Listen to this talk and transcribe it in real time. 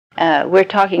We're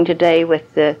talking today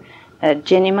with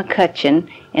Jennie McCutcheon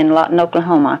in Lawton,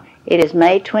 Oklahoma. It is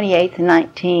May 28th,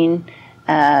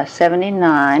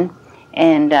 1979,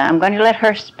 and I'm going to let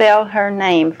her spell her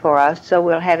name for us so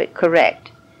we'll have it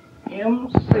correct.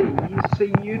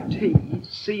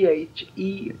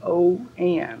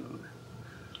 McCutcheon.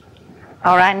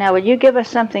 All right, now will you give us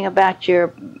something about your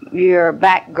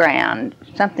background,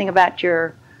 something about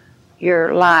your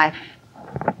life?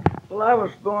 Well, I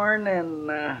was born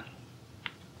in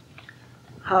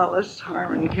Hollis,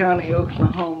 Harmon County,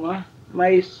 Oklahoma,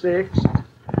 May 6th,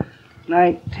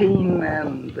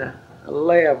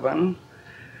 1911.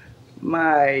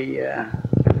 My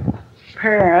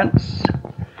parents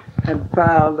had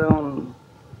filed on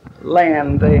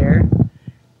land there,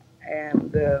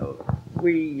 and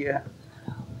we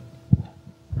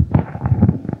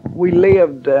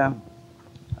lived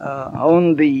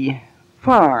on the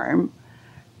farm,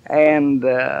 and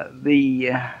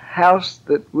the house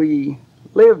that we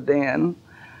lived in,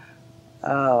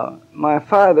 my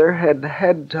father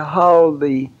had to haul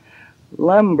the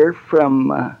lumber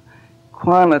from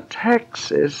Quanah,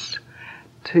 Texas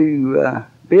to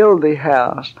build the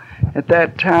house. At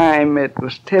that time, it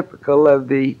was typical of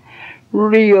the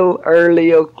real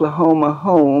early Oklahoma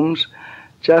homes,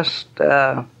 just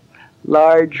a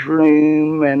large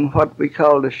room and what we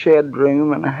called a shed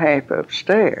room and a half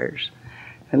upstairs.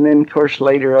 And then, of course,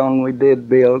 later on we did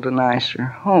build a nicer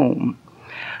home.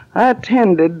 I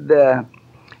attended the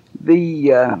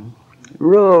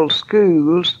rural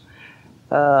schools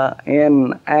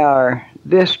in our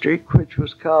district, which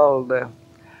was called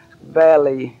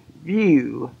Valley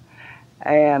View,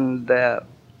 and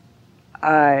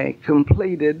I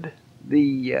completed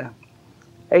the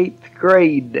 8th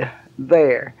grade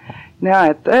there. Now,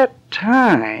 at that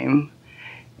time,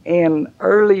 in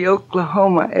early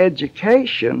Oklahoma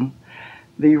education,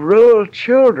 the rural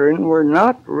children were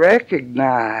not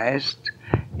recognized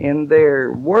in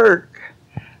their work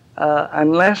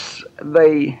unless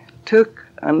they took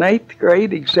an 8th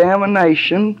grade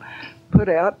examination put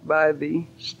out by the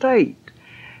state.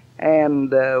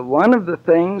 And one of the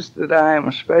things that I am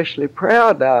especially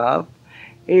proud of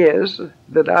is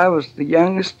that I was the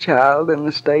youngest child in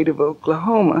the state of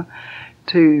Oklahoma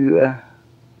to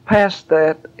pass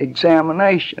that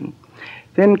examination.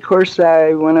 Then, of course,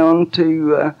 I went on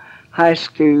to high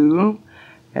school,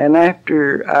 and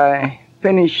after I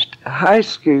finished high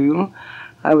school,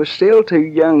 I was still too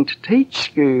young to teach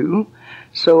school,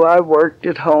 so I worked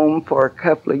at home for a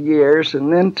couple of years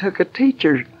and then took a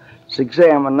teacher's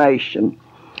examination.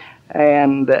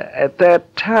 And at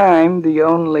that time, the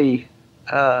only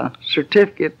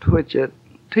certificate which a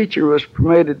teacher was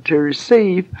permitted to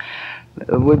receive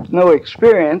with no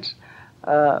experience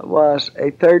was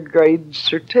a 3rd grade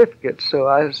certificate. So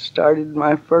I started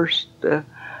my first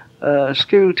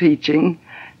school teaching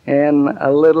in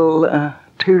a little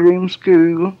 2-room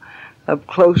school up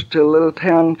close to a little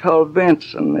town called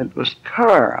Vinson. It was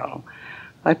Carl.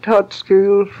 I taught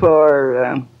school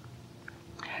for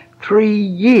 3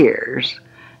 years,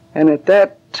 and at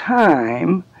that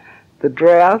time the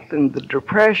drought and the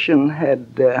depression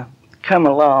had come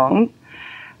along,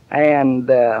 and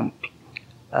the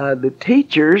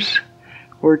teachers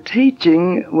were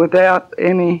teaching without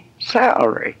any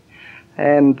salary.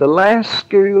 And the last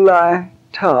school I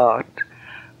taught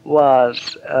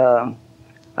was, I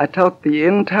taught the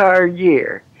entire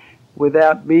year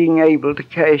without being able to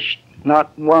cash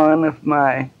not one of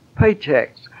my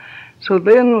paychecks. So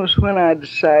then was when I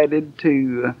decided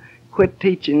to quit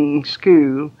teaching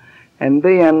school, and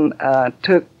then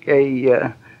took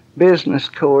a business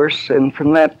course, and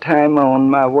from that time on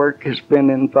my work has been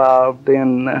involved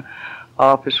in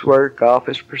office work,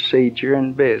 office procedure,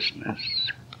 and business.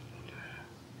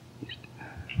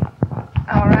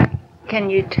 All right. Can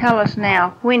you tell us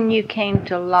now when you came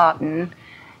to Lawton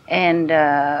and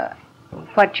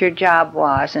what your job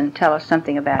was, and tell us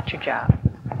something about your job?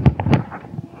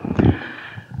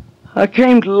 I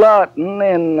came to Lawton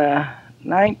in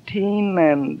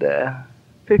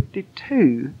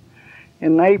 1952.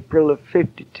 In April of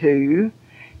 52,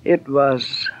 it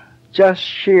was just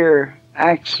sheer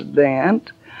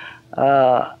accident.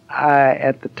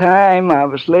 At the time, I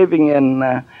was living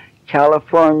in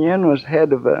California and was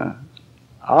head of an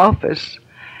office,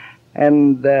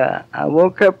 and I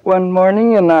woke up one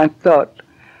morning and I thought,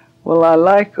 well, I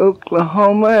like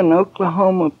Oklahoma and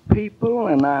Oklahoma people,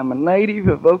 and I'm a native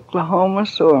of Oklahoma,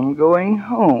 so I'm going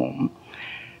home.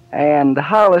 And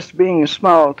Hollis being a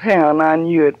small town, I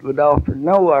knew it would offer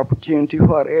no opportunity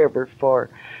whatever for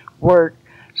work,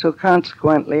 so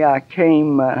consequently I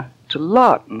came to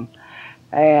Lawton.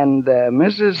 And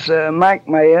Mrs.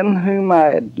 MacMahan, whom I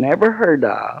had never heard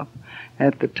of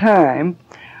at the time,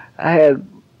 I had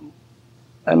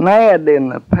an ad in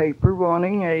the paper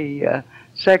wanting a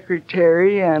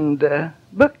secretary and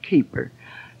bookkeeper.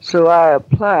 So I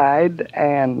applied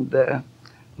and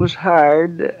was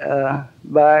hired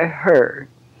by her.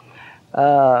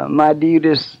 My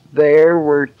duties there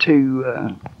were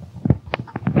to...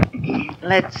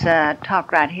 Let's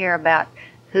talk right here about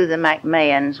who the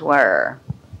MacMahans were.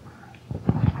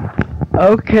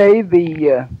 Okay,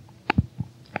 the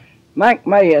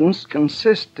MacMahans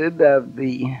consisted of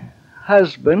the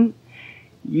husband,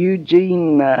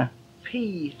 Eugene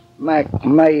P.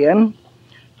 MacMahan,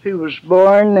 who was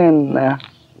born in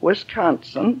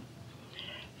Wisconsin,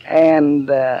 and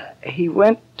he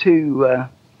went to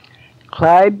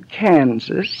Clyde,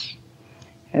 Kansas,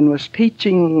 and was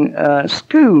teaching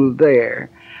school there.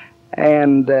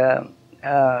 And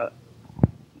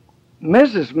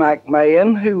Mrs.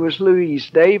 MacMahan, who was Louise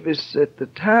Davis at the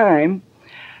time,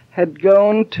 had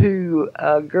gone to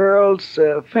a girls'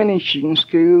 finishing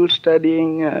school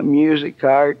studying music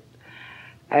art,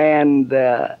 and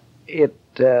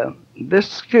this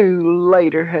school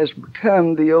later has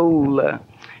become the old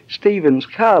Stevens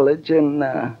College in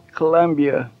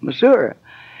Columbia, Missouri.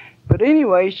 But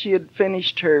anyway, she had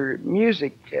finished her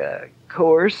music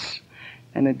course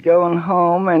and had gone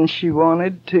home, and she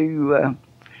wanted to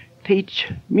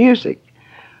teach music.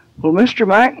 Well, Mr.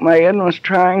 MacMahan was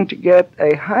trying to get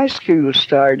a high school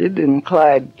started in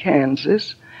Clyde,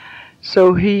 Kansas,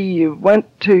 so he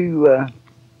went to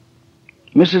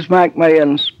Mrs.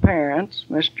 MacMahan's parents,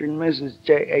 Mr. and Mrs.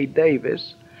 J.A.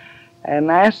 Davis, and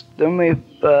asked them if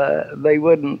they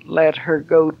wouldn't let her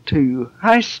go to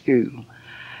high school.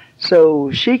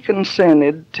 So she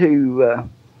consented to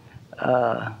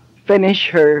finish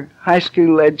her high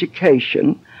school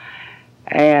education,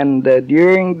 and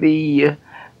during the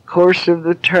course of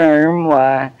the term,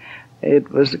 why, it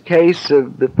was a case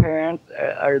of the parent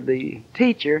or the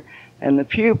teacher and the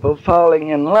pupil falling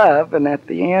in love, and at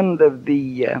the end of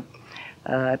the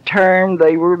term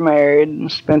they were married and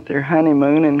spent their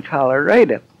honeymoon in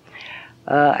Colorado.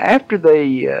 After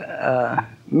they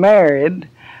married,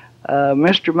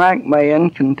 Mr.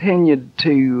 MacMahan continued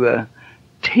to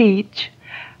teach,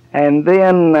 and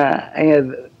then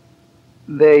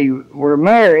they were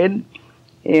married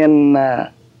in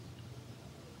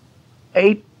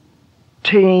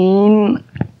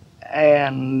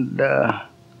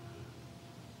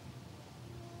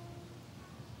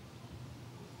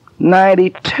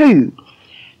 1892,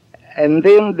 and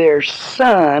then their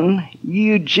son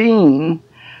Eugene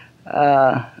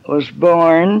was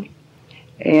born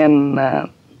in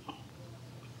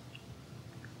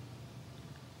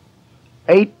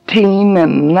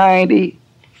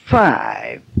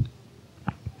 1895.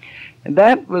 And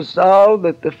that was all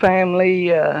that the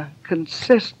family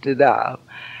consisted of.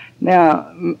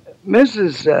 Now,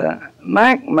 Mrs.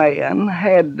 MacMahan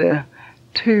had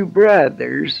two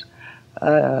brothers,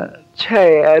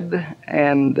 Chad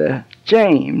and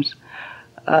James.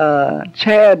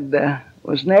 Chad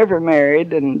was never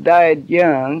married and died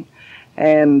young,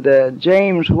 and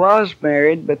James was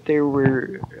married, but there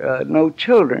were no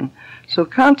children. So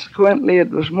consequently,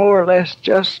 it was more or less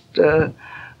just a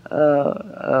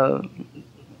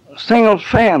single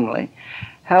family.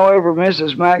 However,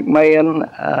 Mrs.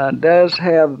 MacMahan does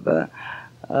have,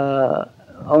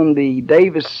 on the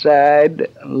Davis side,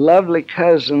 lovely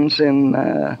cousins in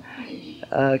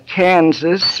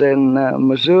Kansas and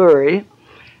Missouri,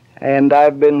 and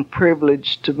I've been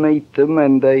privileged to meet them,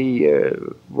 and they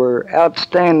were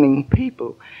outstanding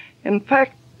people. In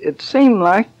fact, it seemed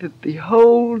like that the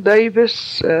whole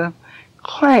Davis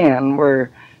clan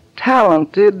were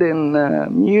talented in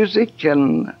music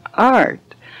and art.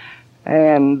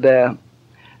 And Ms.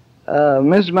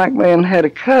 MacMahan had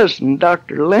a cousin,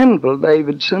 Dr. Linville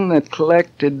Davidson, that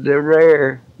collected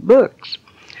rare books.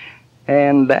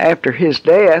 And after his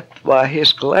death, why,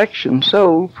 his collection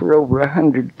sold for over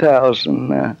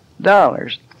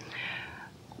 $100,000.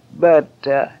 But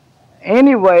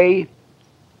anyway,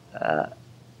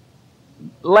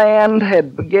 land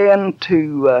had begun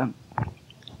to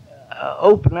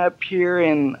open up here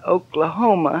in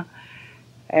Oklahoma,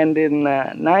 and in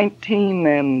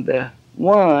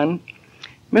 1901,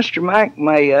 Mr.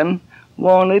 MacMahan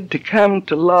wanted to come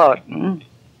to Lawton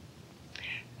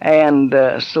and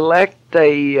select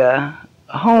a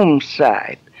home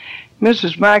site.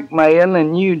 Mrs. MacMahan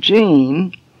and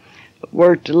Eugene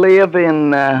were to live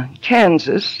in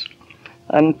Kansas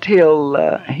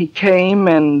until he came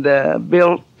and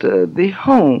built the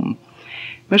home.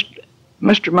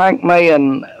 Mr.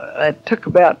 MacMahan, it took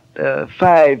about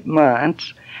 5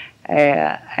 months,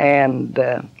 and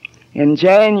in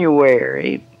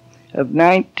January of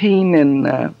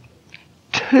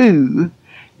 1902,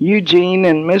 Eugene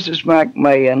and Mrs.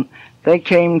 MacMahan, they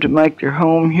came to make their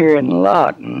home here in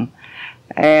Lawton.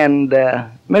 And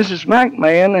Mrs.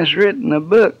 MacMahan has written a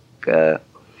book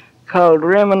called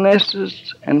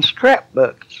Reminiscences and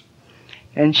Scrapbooks.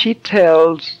 And she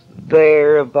tells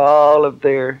there of all of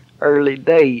their early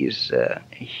days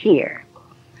here.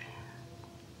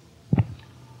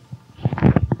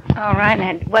 All right,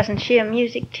 now wasn't she a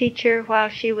music teacher while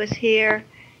she was here?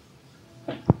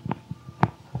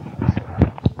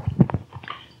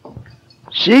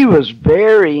 She was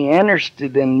very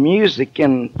interested in music.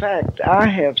 In fact, I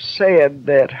have said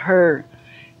that her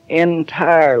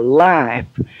entire life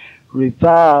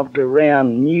revolved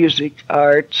around music,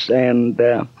 arts, and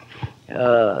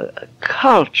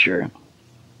culture.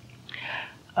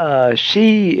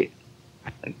 She,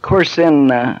 of course, in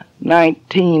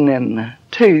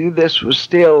 1902, this was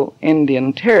still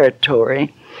Indian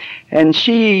Territory, and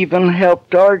she even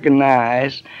helped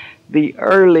organize the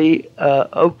early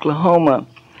Oklahoma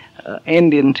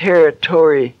Indian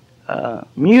Territory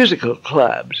musical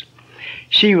clubs.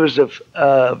 She was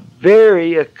a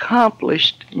very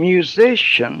accomplished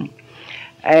musician,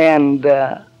 and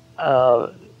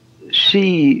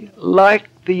she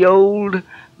liked the old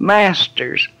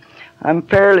masters. I'm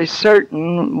fairly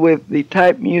certain with the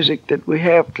type music that we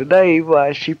have today,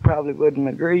 why she probably wouldn't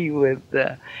agree with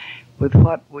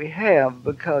what we have,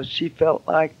 because she felt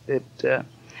like that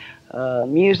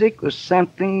music was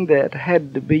something that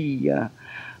had to be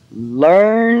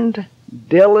learned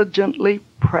diligently,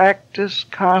 practiced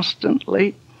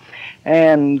constantly,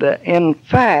 and in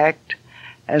fact,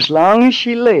 as long as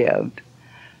she lived,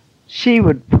 she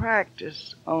would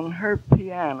practice on her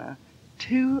piano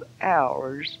 2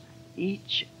 hours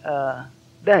each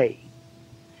day.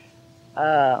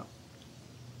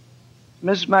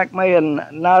 Ms.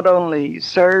 MacMahan not only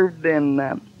served in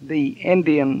the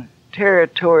Indian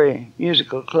Territory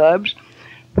musical clubs,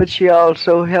 but she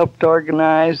also helped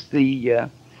organize the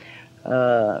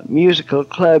musical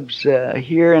clubs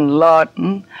here in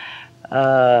Lawton.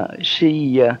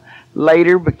 She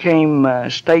later became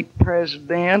state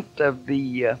president of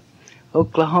the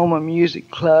Oklahoma Music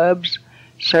Clubs,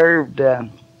 served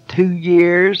 2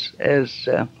 years as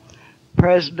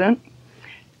president,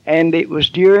 and it was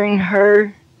during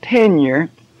her tenure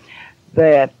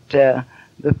that the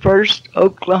first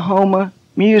Oklahoma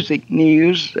Music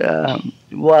News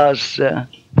was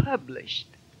published.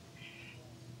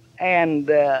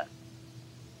 And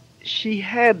she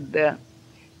had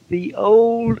the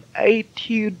old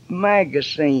Etude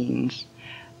magazines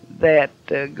that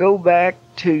go back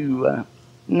to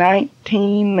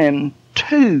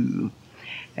 1902.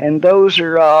 And those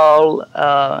are all,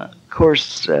 of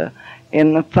course,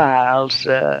 in the files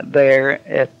there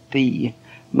at the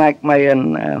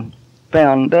MacMahan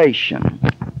Foundation.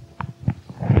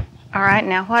 All right,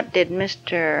 now what did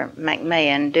Mr.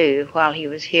 MacMahan do while he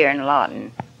was here in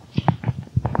Lawton?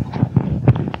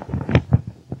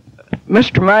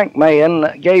 Mr.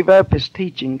 MacMahan gave up his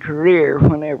teaching career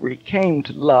whenever he came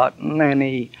to Lawton, and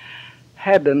he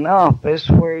had an office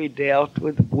where he dealt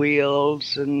with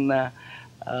wills and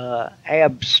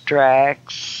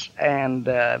abstracts and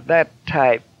that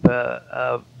type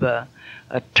of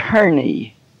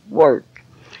attorney work.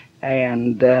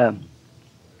 And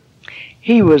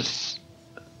he was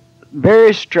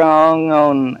very strong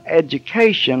on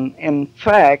education. In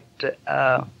fact,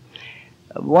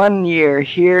 1 year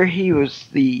here, he was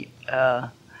there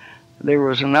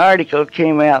was an article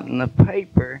came out in the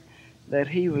paper that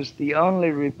he was the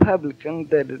only Republican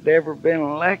that had ever been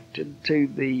elected to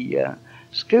the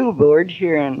school board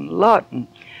here in Lawton.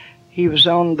 He was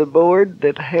on the board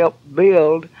that helped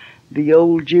build the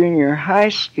old junior high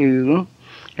school.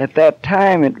 At that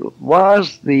time, it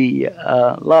was the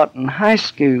Lawton High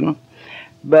School,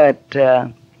 but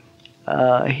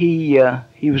he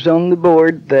was on the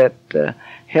board that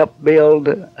helped build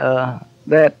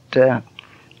that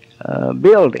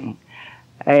building.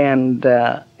 And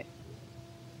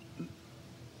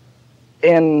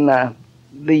in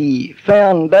the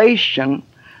foundation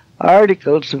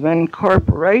articles of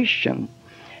incorporation,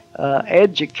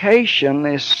 education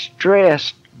is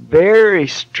stressed very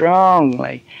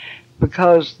strongly,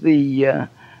 because the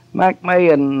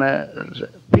MacMahan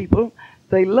people,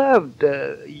 they loved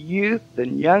youth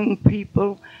and young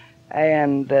people,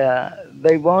 and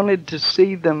they wanted to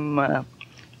see them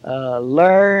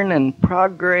learn and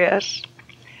progress.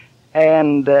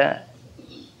 And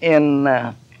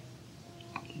in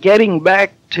getting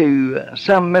back to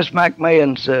some of Miss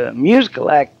MacMahan's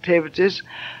musical activities,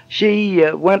 she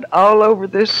went all over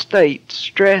this state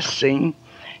stressing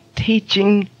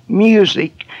teaching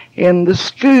music in the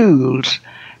schools.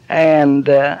 And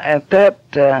at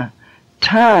that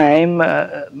time,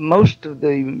 most of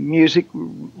the music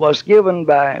was given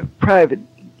by private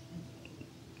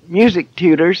music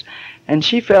tutors, and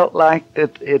she felt like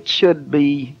that it should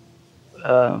be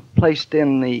placed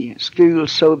in the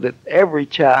schools so that every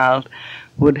child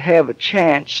would have a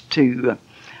chance to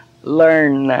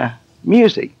learn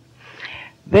music.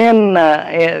 Then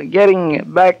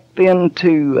getting back then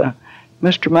to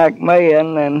Mr.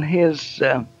 MacMahan and his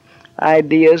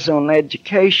ideas on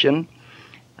education,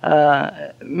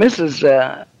 Mrs.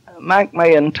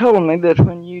 MacMahan told me that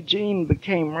when Eugene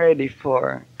became ready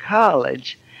for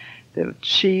college, that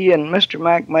she and Mr.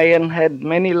 MacMahan had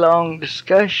many long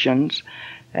discussions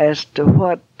as to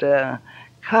what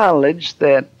college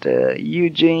that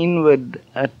Eugene would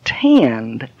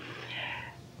attend.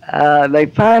 They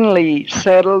finally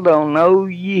settled on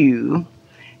OU,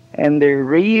 and their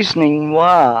reasoning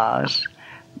was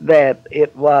that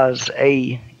it was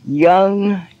a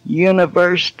young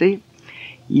university.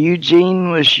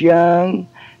 Eugene was young,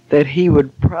 that he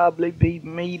would probably be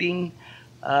meeting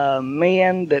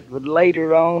men that would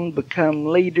later on become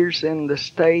leaders in the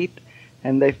state,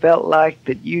 and they felt like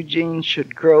that Eugene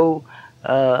should grow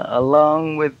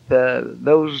along with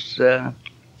those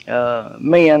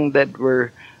men that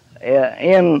were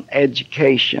in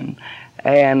education.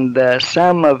 And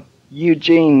some of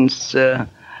Eugene's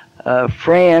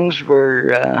friends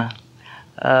were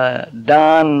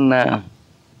Don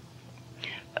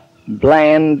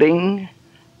Blanding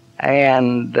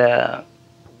and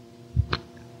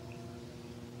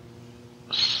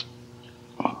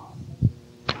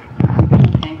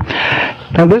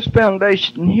now this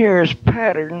foundation here is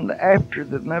patterned after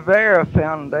the Navarro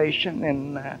Foundation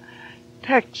in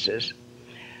Texas.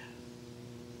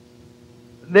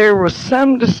 There was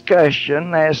some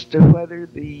discussion as to whether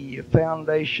the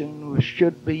foundation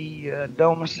should be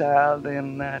domiciled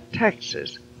in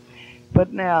Texas.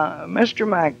 But now, Mr.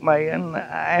 MacMahan,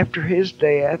 after his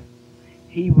death,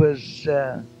 he was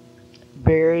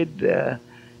buried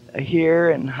here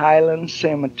in Highland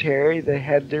Cemetery. They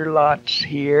had their lots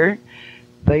here.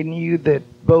 They knew that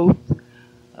both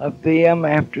of them,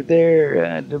 after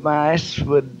their demise,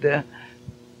 would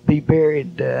be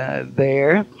buried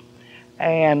there.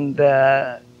 And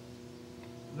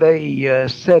they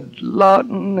said,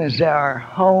 Lawton is our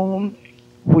home.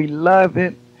 We love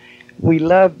it. We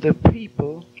love the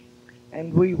people.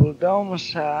 And we will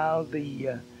domicile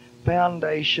the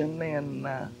foundation in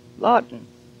Lawton.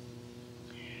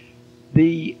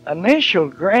 The initial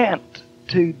grant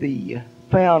to the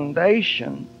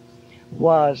foundation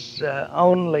was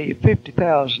only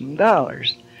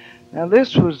 $50,000. Now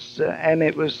this was, and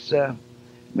it was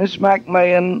Miss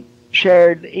MacMahan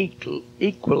shared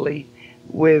equally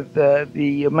with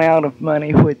the amount of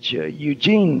money which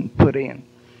Eugene put in.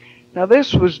 Now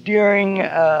this was during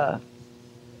the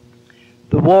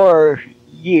war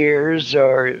years,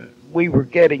 or we were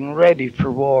getting ready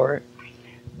for war,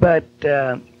 but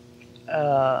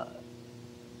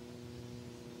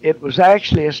it was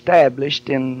actually established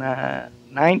in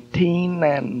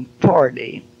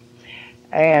 1940,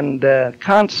 and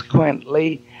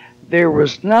consequently there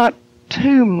was not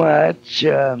too much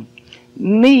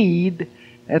need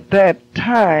at that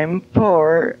time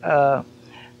for a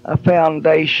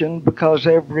foundation, because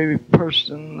every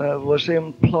person was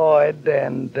employed,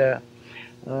 and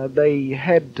they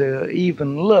had to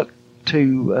even look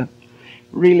to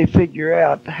really figure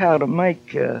out how to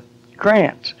make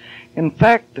grants. In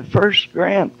fact, the first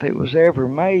grant that was ever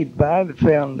made by the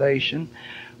foundation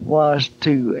was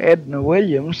to Edna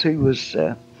Williams, who was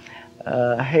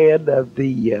head of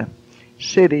the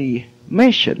city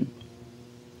mission.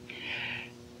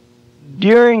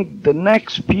 During the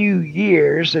next few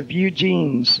years of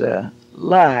Eugene's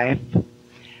life,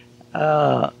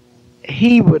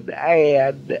 he would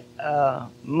add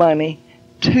money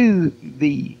to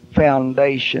the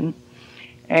foundation,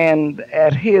 and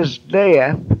at his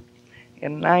death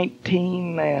in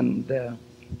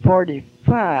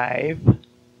 1945,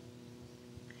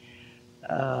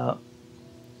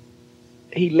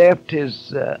 he left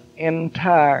his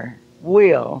entire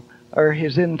will, or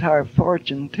his entire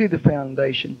fortune, to the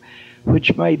foundation,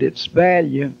 which made its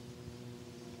value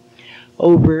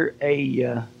over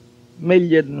 $1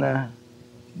 million.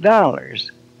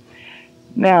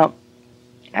 Now,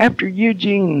 after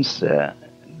Eugene's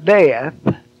death...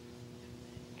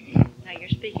 Now, you're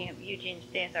speaking of Eugene's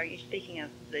death. Are you speaking of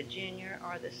the junior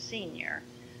or the senior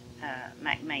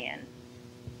MacMahan?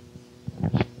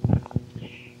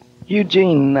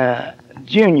 Eugene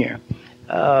Jr.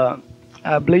 I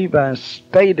believe I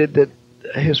stated that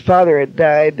his father had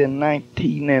died in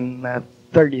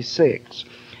 1936.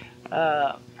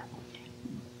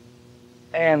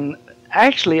 And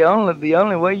actually, the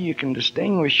only way you can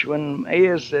distinguish one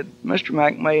is that Mr.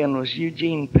 MacMahan was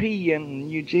Eugene P. and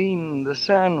Eugene, the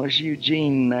son, was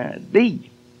Eugene D.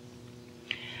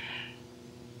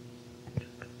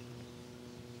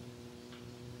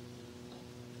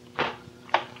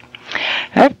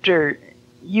 After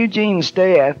Eugene's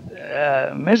death,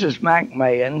 Mrs.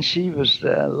 MacMahan, she was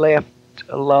left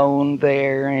alone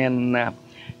there in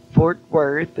Fort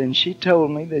Worth, and she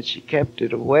told me that she kept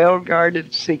it a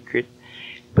well-guarded secret,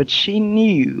 but she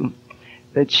knew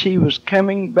that she was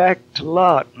coming back to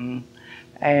Lawton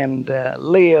and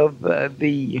live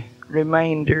the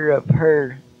remainder of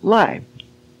her life.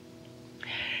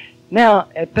 Now,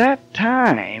 at that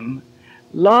time,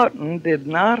 Lawton did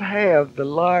not have the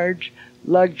large,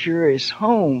 luxurious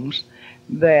homes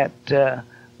that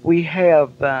we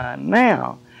have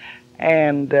now.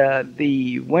 And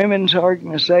the women's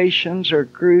organizations or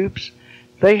groups,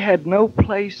 they had no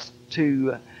place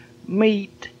to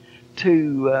meet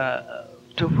to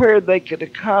where they could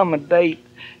accommodate,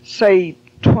 say,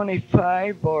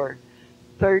 25 or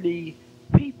 30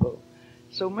 people.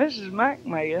 So Mrs.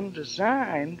 MacMahan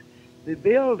designed the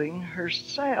building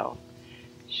herself.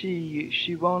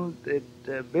 She wanted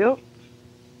it built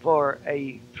for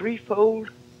a threefold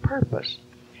purpose.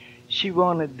 She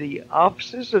wanted the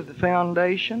offices of the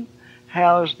foundation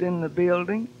housed in the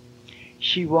building.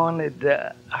 She wanted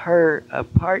her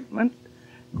apartment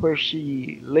where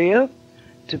she lived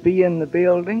to be in the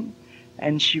building.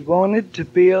 And she wanted to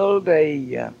build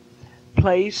a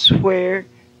place where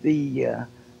the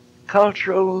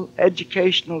cultural,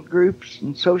 educational groups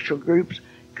and social groups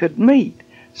could meet.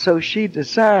 So she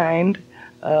designed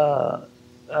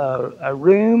a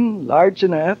room large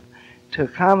enough to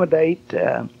accommodate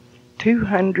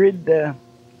 200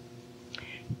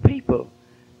 people.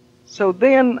 So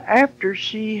then, after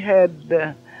she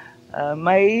had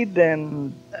made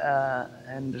and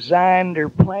designed her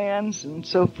plans and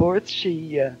so forth,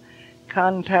 she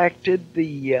contacted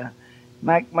the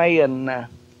MacMahan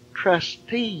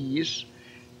trustees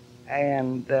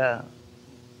and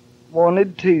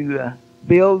wanted to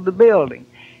build the building.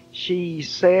 She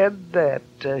said that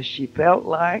she felt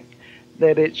like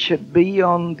that it should be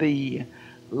on the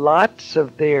lots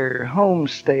of their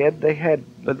homestead. They had,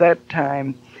 by that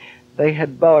time, they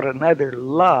had bought another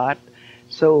lot,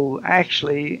 so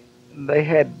actually they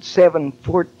had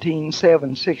 714,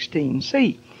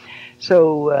 716C.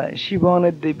 So she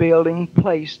wanted the building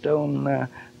placed on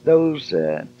those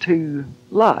two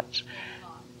lots.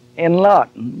 In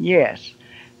Lawton, yes.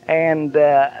 And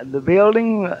the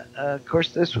building, of course,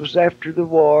 this was after the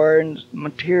war, and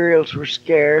materials were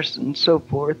scarce and so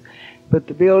forth. But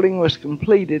the building was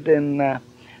completed in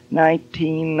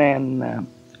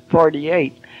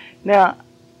 1948. Now,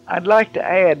 I'd like to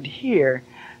add here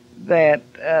that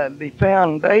the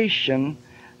foundation,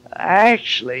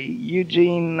 actually,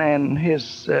 Eugene and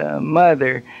his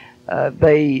mother,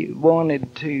 they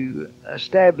wanted to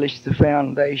establish the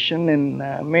foundation in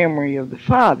memory of the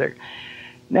father.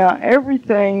 Now,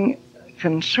 everything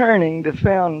concerning the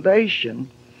foundation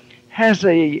has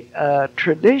a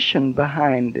tradition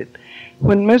behind it.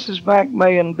 When Mrs.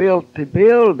 MacMahan built the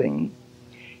building,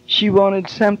 she wanted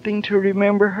something to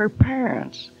remember her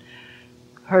parents.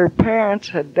 Her parents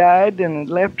had died and had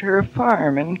left her a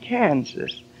farm in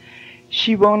Kansas.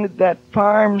 She wanted that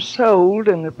farm sold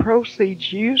and the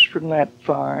proceeds used from that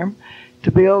farm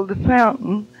to build the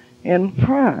fountain in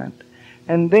front.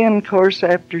 And then, of course,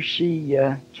 after she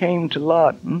came to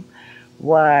Lawton,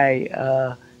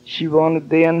 she wanted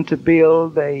then to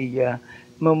build a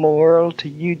memorial to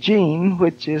Eugene,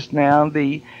 which is now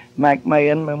the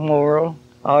MacMahan Memorial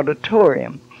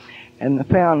Auditorium. And the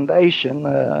foundation,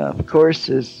 of course,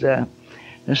 is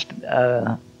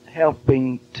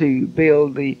helping to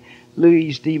build the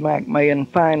Louise D. MacMahan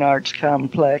Fine Arts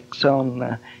Complex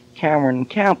on Cameron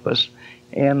campus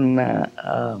in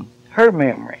her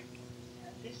memory.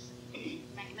 This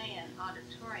MacMahan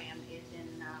Auditorium is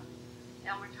in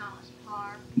Elmer Thomas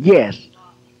Park? Yes.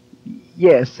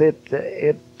 Yes,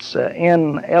 it's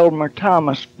in Elmer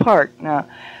Thomas Park. Now,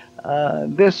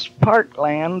 this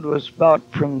parkland was bought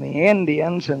from the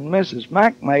Indians, and Mrs.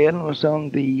 MacMahan was on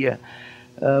the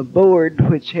board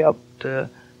which helped to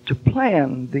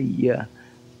plan the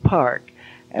park.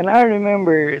 And I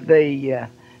remember they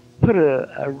put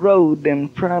a road in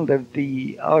front of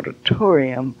the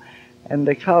auditorium, and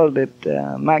they called it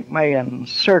MacMahan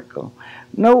Circle.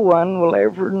 No one will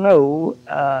ever know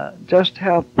just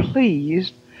how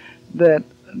pleased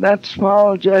that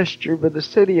small gesture by the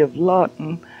city of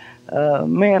Lawton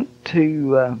meant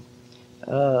to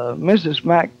Mrs.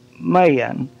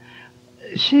 MacMahan.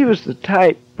 She was the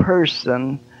type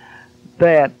person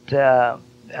that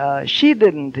she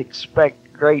didn't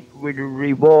expect great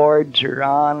rewards or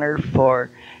honor for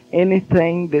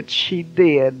anything that she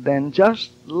did, and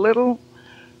just little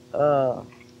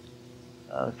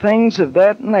things of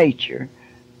that nature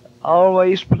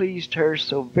always pleased her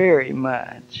so very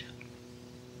much.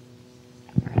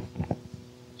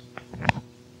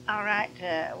 All right,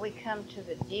 we come to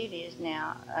the duties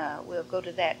now. We'll go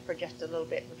to that for just a little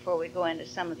bit before we go into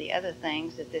some of the other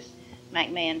things that this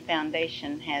MacMahan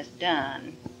Foundation has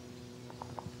done.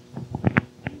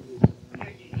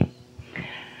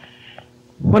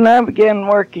 When I began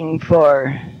working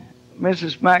for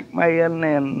Mrs. MacMahan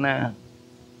in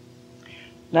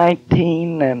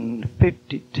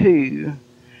 1952,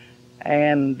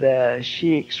 and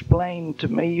she explained to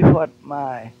me what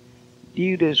my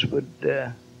duties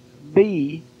would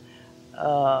be,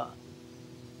 to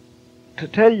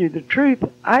tell you the truth,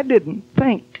 I didn't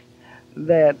think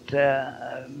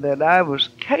that I was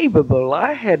capable.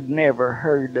 I had never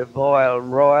heard of oil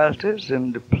royalties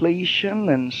and depletion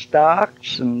and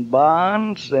stocks and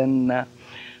bonds and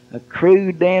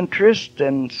accrued interest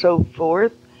and so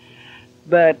forth.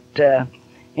 But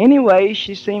anyway,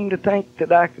 she seemed to think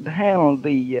that I could handle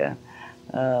the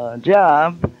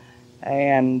job,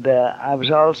 and I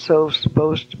was also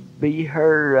supposed to be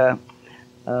her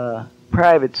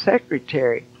private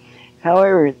secretary.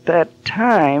 However, at that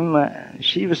time,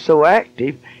 she was so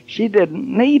active, she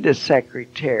didn't need a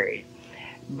secretary.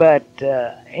 But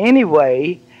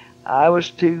anyway, I was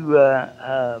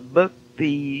to book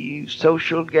the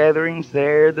social gatherings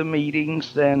there, the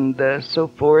meetings, and so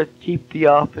forth, keep the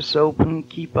office open,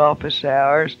 keep office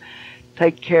hours,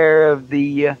 take care of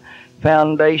the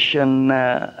foundation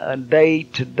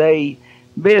day-to-day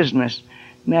business.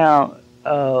 Now,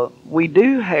 we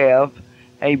do have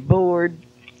a board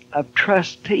of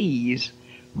trustees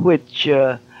which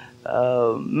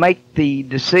make the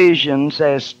decisions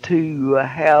as to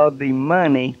how the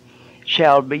money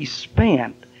shall be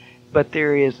spent. But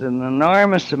there is an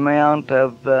enormous amount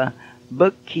of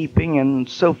bookkeeping and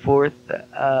so forth,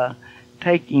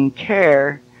 taking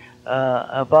care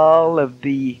of all of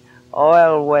the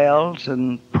oil wells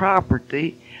and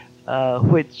property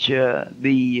which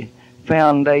the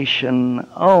foundation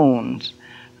owns.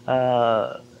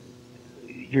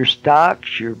 Your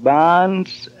stocks, your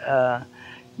bonds,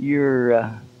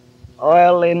 your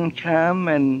oil income,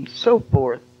 and so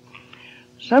forth.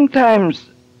 Sometimes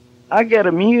I get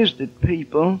amused at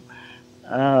people.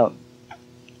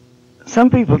 Some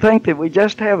people think that we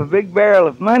just have a big barrel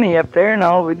of money up there and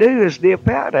all we do is dip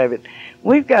out of it.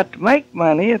 We've got to make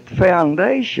money at the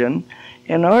foundation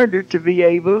in order to be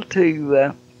able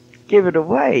to give it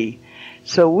away.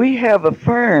 So we have a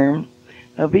firm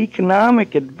of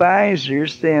economic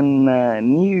advisors in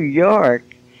New York,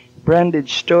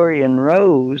 Brundage, Story, and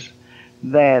Rose,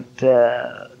 that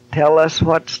tell us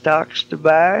what stocks to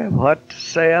buy, what to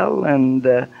sell,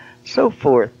 and so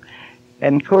forth.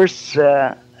 And of course,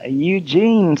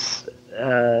 Eugene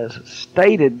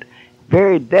stated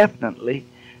very definitely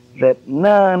that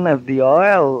none of the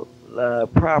oil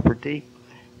property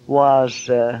was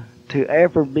to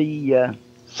ever be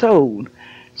sold.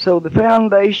 So the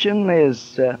foundation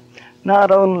is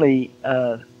not only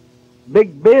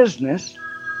big business,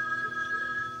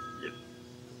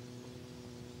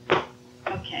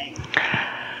 Okay.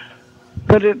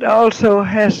 but it also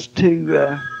has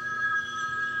to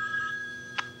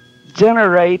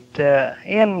generate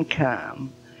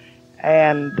income.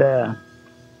 And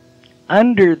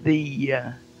under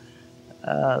the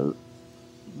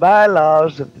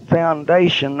bylaws of the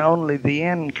foundation, only the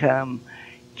income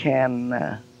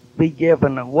can be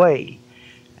given away.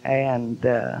 And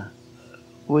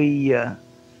we've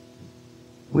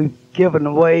given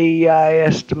away, I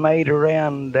estimate,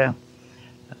 around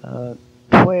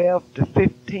 12 to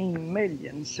 15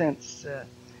 million since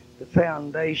the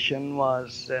foundation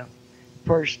was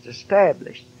first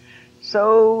established.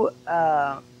 So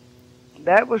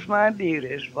that was my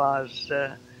duties, was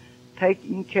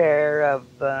taking care of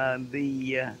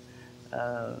the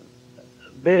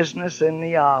business in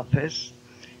the office,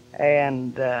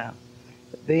 and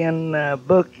then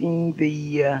booking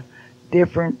the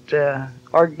different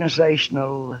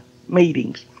organizational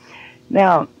meetings.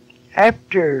 Now,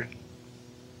 after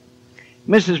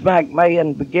Mrs.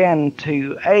 MacMahan began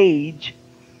to age,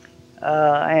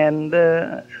 and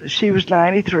she was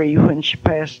 93 when she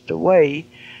passed away,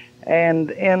 and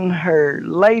in her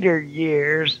later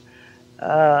years,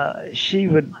 she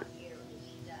would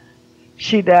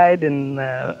She died in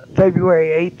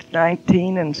February 8th,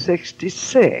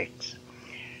 1966.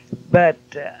 But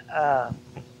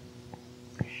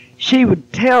she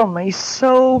would tell me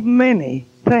so many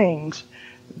things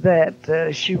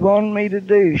that she wanted me to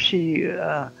do. She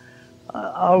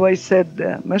always said,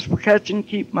 Miss McCutcheon,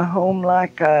 keep my home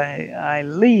like I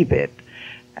leave it.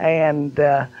 And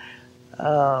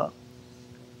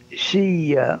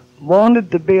she wanted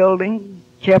the building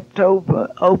kept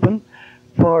open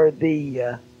for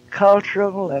the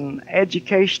cultural and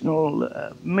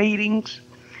educational meetings.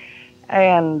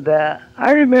 And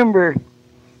I remember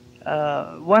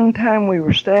one time we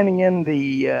were standing in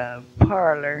the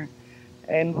parlor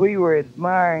and we were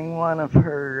admiring one of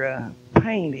her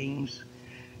paintings,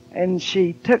 and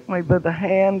she took me by the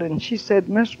hand and she said,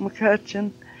 Miss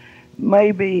McCutcheon,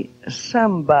 maybe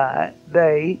somebody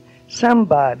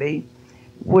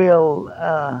will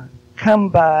come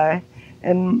by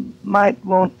and might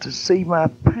want to see my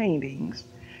paintings.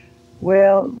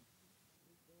 Well,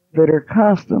 that are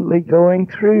constantly going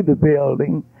through the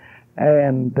building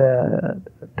and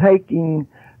taking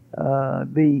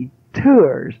the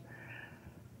tours.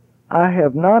 I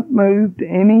have not moved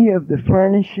any of the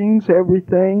furnishings.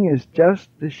 Everything is just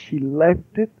as she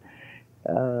left it.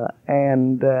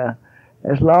 And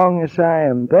as long as I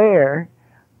am there,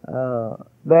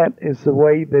 that is the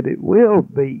way that it will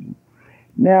be.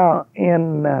 Now,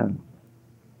 in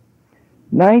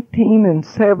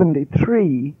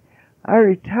 1973, I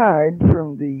retired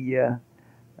from the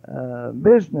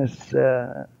business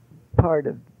part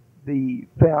of the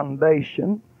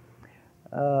foundation.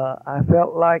 I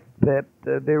felt like that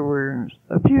there were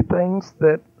a few things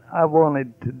that I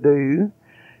wanted to do,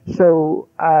 so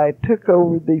I took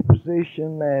over the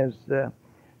position as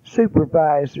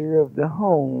supervisor of the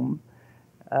home,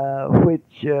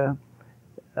 which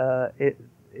it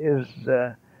is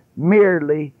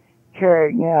merely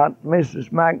carrying out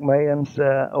Mrs. MacMahan's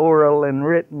oral and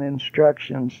written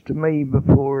instructions to me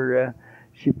before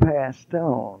she passed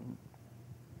on.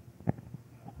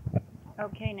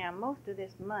 Okay, now most of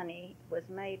this money was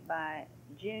made by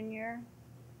Eugene,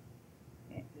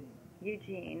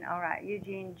 all right,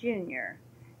 Eugene Jr.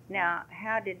 Now,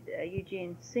 how did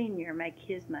Eugene Sr. make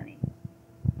his money?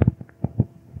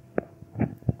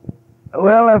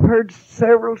 Well, I've heard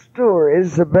several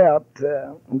stories about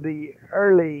the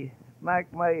early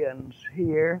MacMahans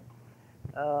here.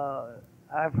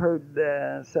 I've heard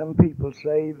some people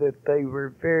say that they were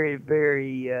very,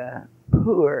 very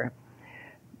poor,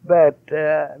 but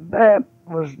that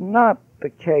was not the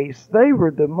case. They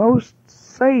were the most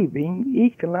saving,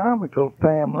 economical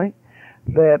family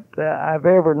that I've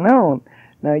ever known.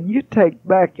 Now, you take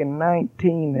back in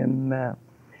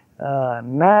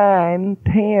 1909,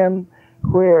 10,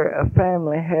 where a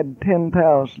family had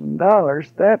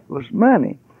 $10,000, that was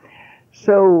money.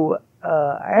 So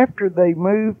after they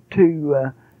moved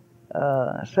to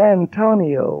San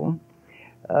Antonio,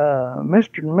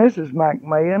 Mr. and Mrs.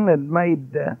 MacMahan had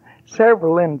made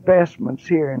several investments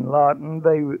here in Lawton.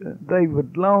 They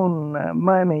would loan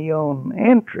money on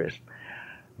interest.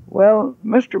 Well,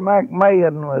 Mr.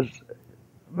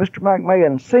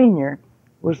 MacMahan Sr.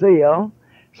 was ill,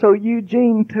 so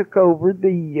Eugene took over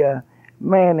the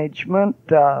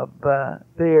management of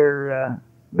their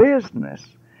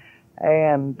business.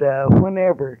 And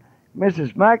whenever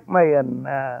Mrs. MacMahan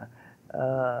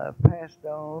passed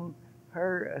on,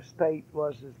 her estate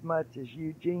was as much as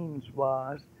Eugene's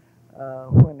was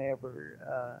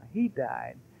whenever he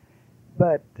died.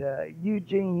 But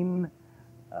Eugene,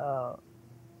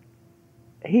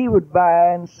 he would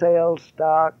buy and sell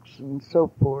stocks and so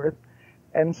forth.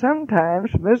 And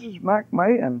sometimes Mrs.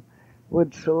 MacMahan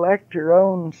would select her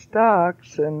own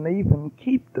stocks and even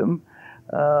keep them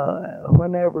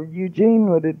whenever Eugene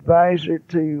would advise her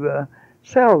to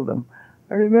sell them.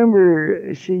 I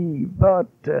remember she bought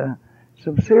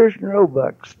some Sears and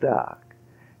Roebuck stock,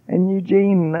 and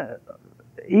Eugene,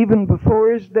 even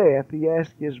before his death, he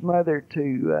asked his mother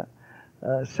to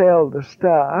sell the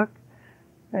stock,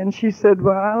 and she said,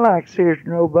 well, I like Sears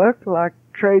and Roebuck, I like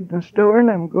trading the store, and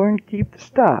I'm going to keep the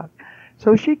stock.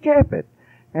 So she kept it,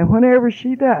 and whenever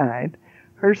she died,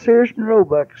 her Sears and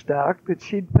Roebuck stock that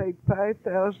she'd paid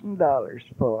 $5,000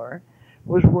 for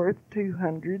was worth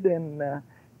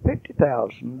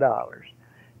 $250,000.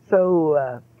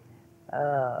 So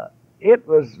it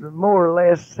was more or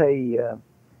less a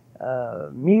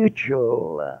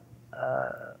mutual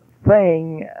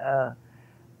thing.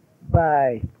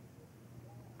 By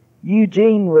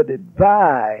Eugene would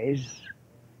advise,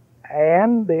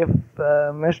 and if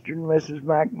Mr. and Mrs.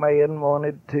 MacMahan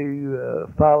wanted to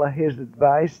follow his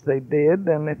advice, they did,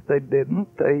 and if they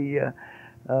didn't, they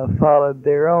followed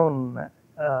their own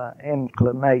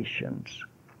inclinations.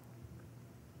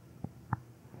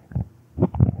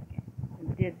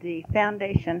 Did the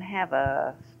foundation have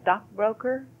a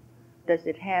stockbroker? Does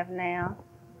it have now?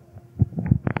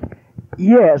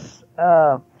 Yes,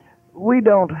 we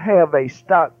don't have a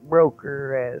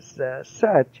stockbroker as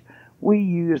such. We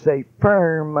use a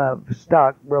firm of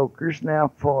stockbrokers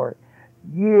now. For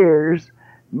years.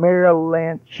 Merrill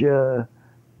Lynch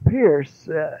Pierce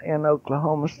in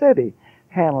Oklahoma City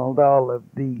handled all of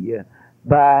the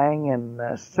buying and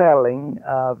selling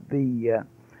of the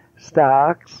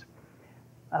stocks.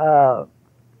 Now,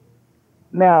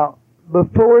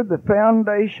 before the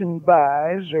foundation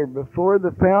buys or before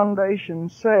the foundation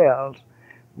sells,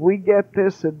 we get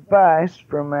this advice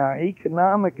from our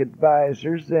economic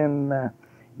advisors in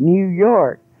New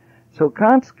York. So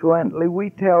consequently, we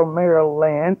tell Merrill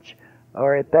Lynch,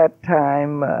 or at that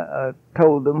time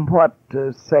told them what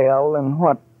to sell and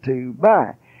what to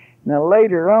buy. Now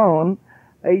later on,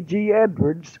 A.G.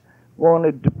 Edwards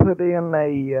wanted to put in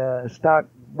a stock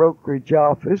brokerage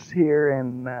office here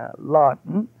in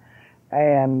Lawton,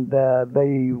 and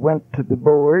they went to the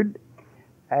board,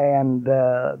 and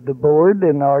the board,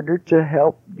 in order to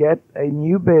help get a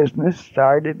new business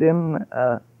started in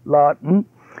Lawton,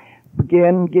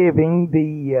 began giving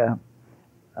the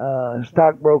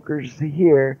stockbrokers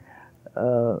here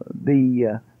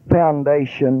the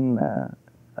foundation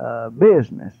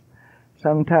business.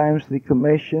 Sometimes the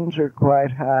commissions are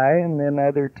quite high, and then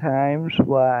other times,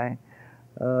 why,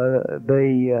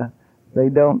 they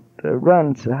don't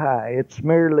run so high. It's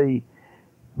merely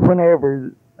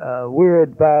whenever we're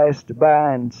advised to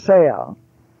buy and sell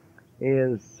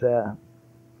is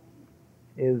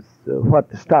what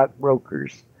the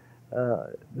stockbrokers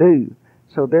do.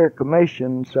 So their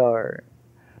commissions are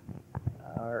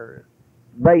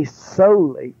based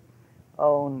solely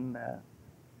on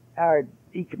our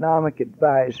economic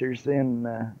advisors in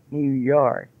New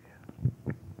York.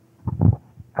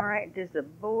 All right, does the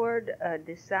board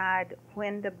decide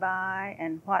when to buy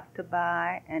and what to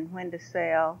buy and when to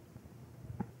sell?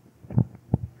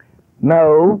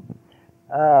 No.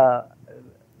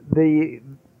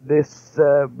 This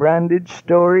Brandage,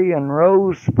 Story, and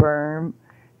Rose firm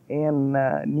in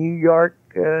New York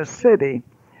City.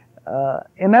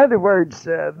 In other words,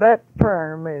 that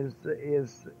firm is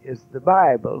the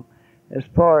Bible as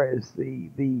far as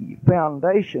the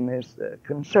foundation is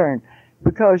concerned,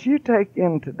 because you take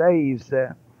in today's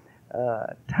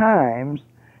times,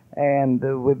 and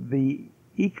with the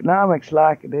economics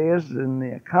like it is and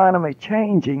the economy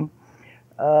changing,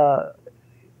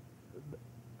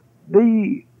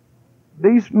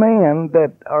 these men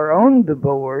that are on the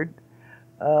board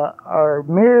are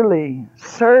merely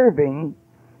serving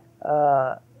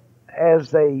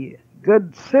as a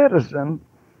good citizen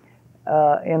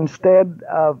instead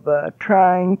of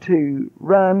trying to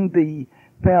run the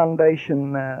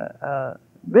foundation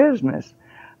business.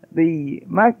 The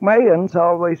MacMahans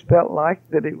always felt like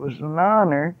that it was an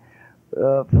honor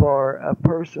for a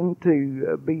person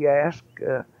to be asked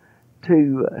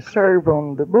to serve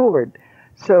on the board.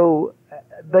 So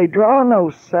they draw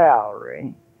no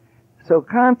salary. So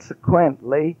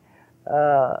consequently,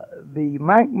 the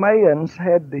MacMahans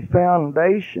had the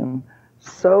foundation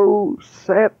so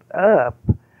set up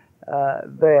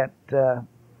that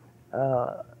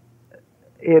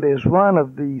it is one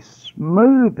of the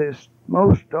smoothest,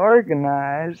 most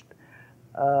organized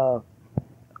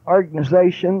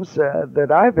organizations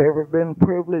that I've ever been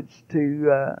privileged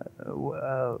to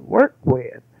work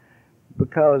with,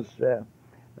 because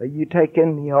you take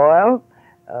in the oil.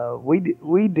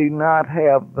 We do not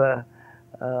have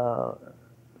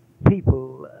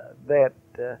people that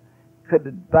could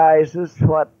advise us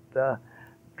what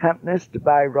companies to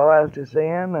buy royalties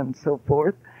in and so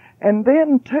forth. And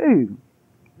then, too,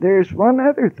 there's one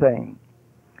other thing.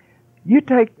 You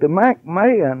take the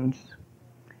MacMahans,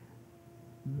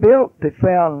 built the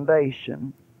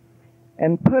foundation,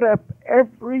 and put up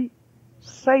every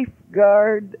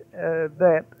safeguard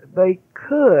that they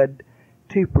could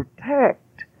to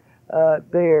protect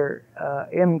their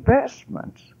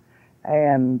investments.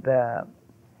 And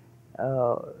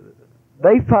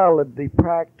they followed the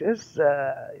practice.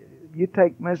 You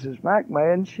take Mrs.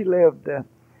 MacMahan, she lived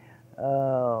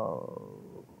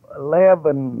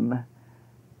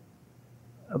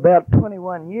about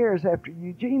 21 years after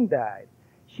Eugene died.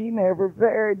 She never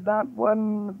varied not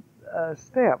one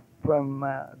step from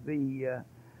the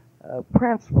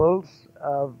principles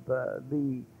of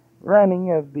the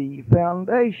running of the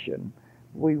foundation.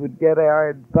 We would get our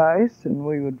advice and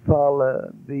we would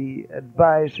follow the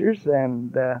advisors,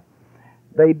 and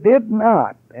they did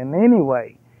not in any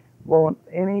way want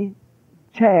any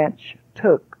chance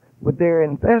took with their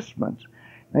investments.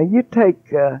 Now you take,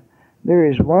 there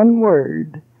is one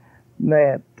word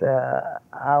that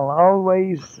I'll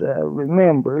always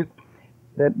remember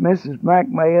that Mrs.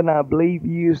 MacMahan, I believe,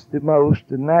 used the most,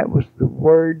 and that was the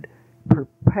word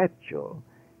perpetual.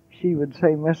 She would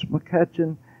say, Miss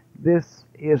McCutcheon, this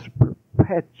is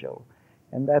perpetual.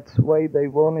 And that's the way they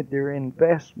wanted their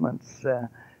investments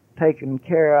taken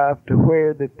care of, to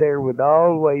where that there would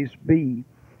always be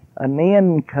an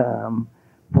income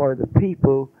for the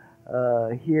people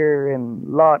here in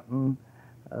Lawton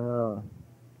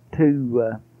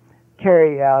to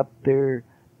carry out their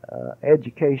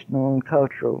educational and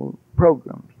cultural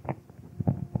programs.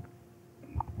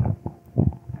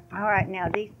 All right, now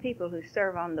these people who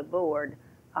serve on the board,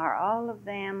 are all of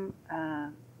them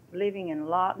living in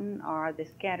Lawton, or are they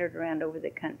scattered around over the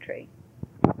country?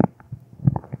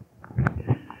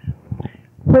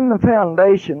 When the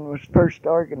foundation was first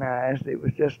organized, it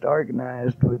was just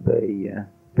organized with a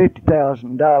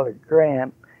 $50,000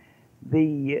 grant.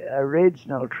 The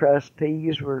original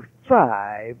trustees were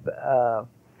 5.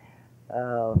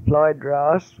 Floyd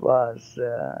Ross was,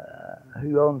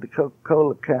 who owned the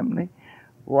Coca-Cola Company,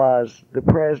 was the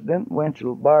president.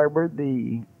 Winchell Barber,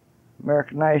 the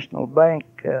American National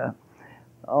Bank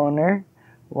owner,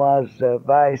 was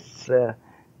vice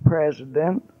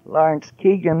president. Lawrence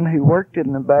Keegan, who worked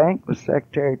in the bank, was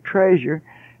secretary treasurer,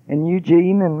 and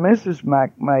Eugene and Mrs.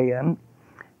 MacMahan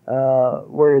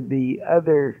were the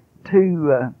other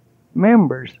 2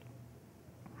 members.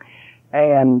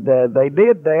 And they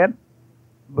did that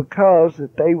because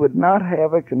that they would not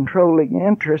have a controlling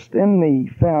interest in the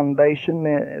foundation,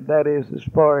 that is, as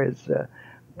far as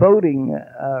voting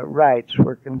rights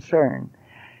were concerned.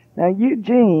 Now,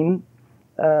 Eugene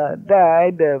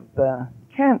died of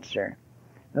cancer,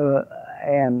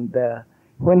 and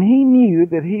when he knew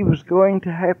that he was going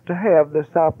to have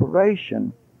this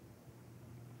operation,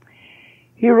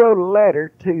 he wrote a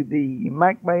letter to the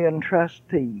MacMahan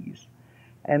trustees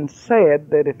and said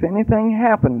that if anything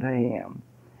happened to him,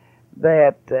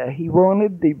 that he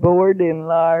wanted the board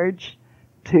enlarged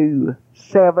to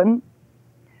 7,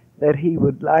 that he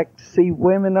would like to see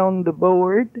women on the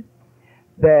board,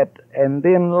 and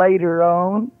then later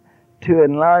on to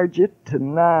enlarge it to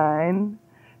 9,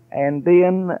 and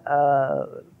then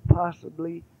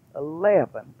possibly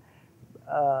 11.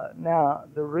 Now,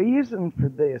 the reason for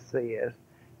this is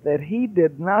that he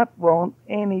did not want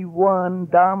any one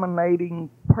dominating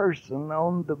person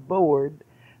on the board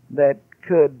that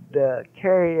could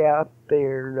carry out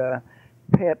their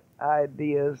pet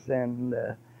ideas and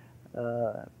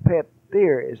pet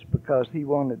theories, because he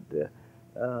wanted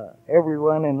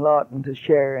everyone in Lawton to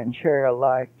share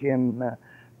alike in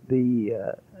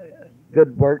the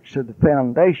good works of the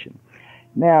foundation.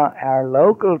 Now, our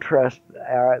local trust,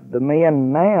 the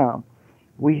men now,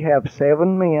 we have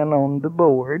 7 men on the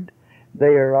board.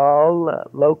 They are all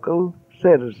local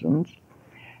citizens,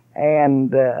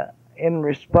 and in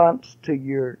response to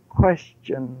your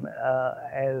question,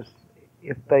 as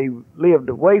if they lived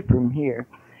away from here,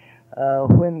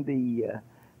 when the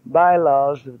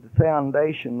bylaws of the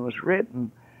foundation was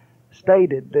written,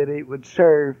 stated that it would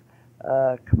serve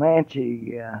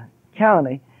Comanche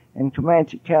County and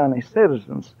Comanche County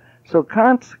citizens. So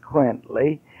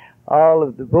consequently, all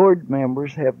of the board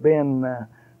members have been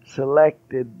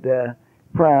selected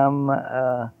from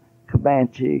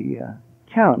Comanche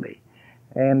County.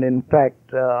 And in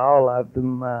fact, all of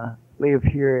them live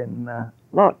here in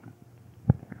Lawton.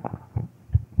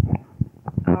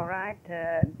 All right.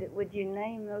 Would you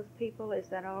name those people? Is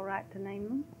that all right to name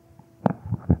them?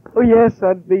 Oh, yes,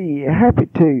 I'd be happy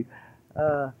to.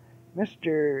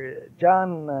 Mr.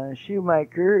 John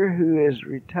Shoemaker, who is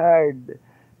retired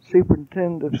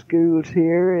superintendent of schools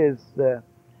here, is the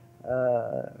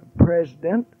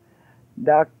president.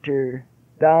 Dr.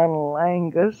 Donald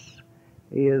Angus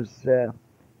is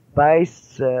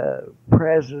vice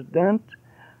president.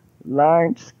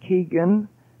 Lawrence Keegan,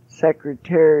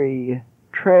 secretary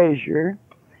treasurer.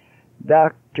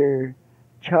 Dr.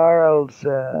 Charles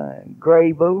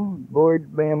Grable,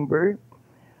 board member.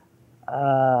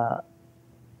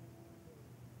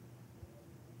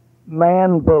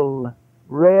 Manville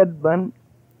Redmond,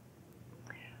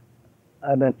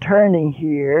 an attorney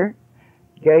here,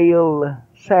 Gail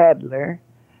Sadler,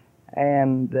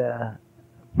 and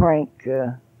Frank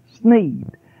Sneed.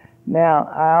 Now,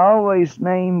 I always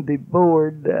name the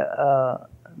board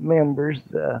members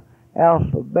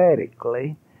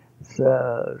alphabetically,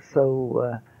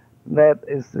 so that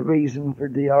is the reason for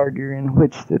the order in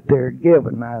which that they're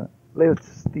given. I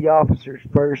list the officers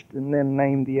first and then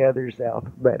name the others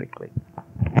alphabetically.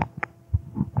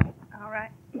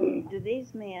 Do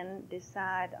these men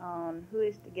decide on who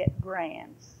is to get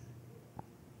grants?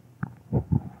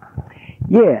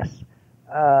 Yes.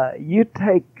 You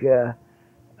take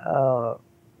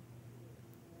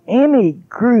any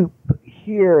group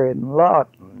here in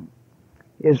Lawton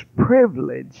is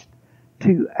privileged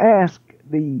to ask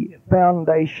the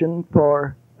foundation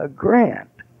for a grant.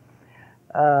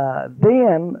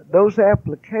 Then those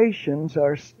applications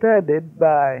are studied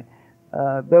by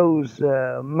those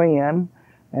men,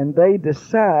 and they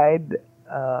decide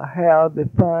how the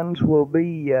funds will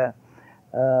be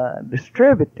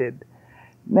distributed.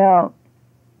 Now,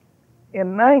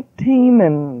 in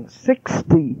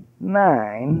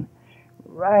 1969,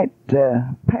 Wright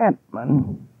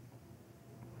Patman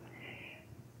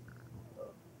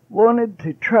wanted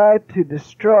to try to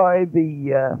destroy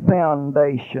the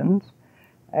foundations,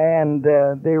 and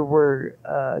there were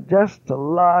just a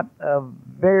lot of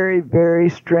very, very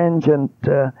stringent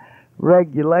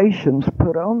regulations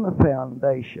put on the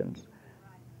foundations.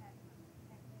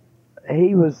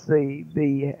 He was the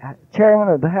chairman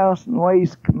of the House and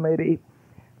Ways Committee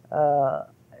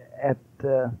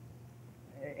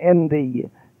in the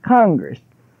Congress,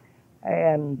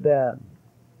 and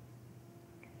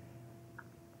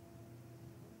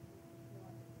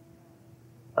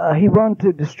he wanted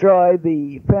to destroy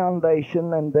the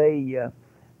foundation, and they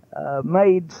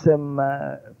made some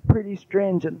pretty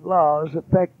stringent laws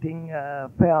affecting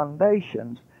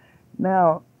foundations.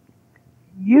 Now,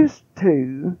 used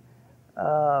to,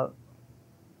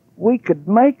 we could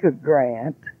make a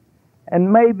grant,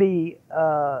 and maybe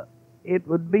it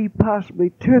would be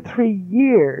possibly 2 or 3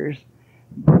 years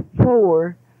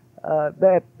before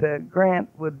that grant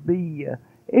would be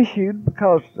issued,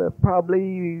 because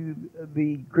probably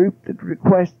the group that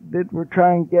requested it were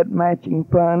trying to get matching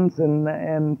funds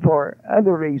and for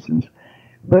other reasons.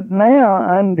 But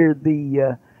now, under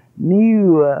the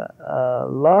new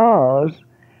laws,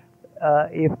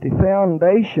 if the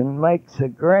foundation makes a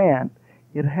grant,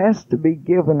 it has to be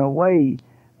given away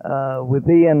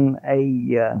within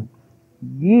a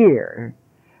year.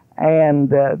 And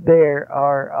there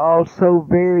are also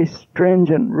very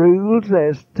stringent rules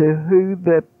as to who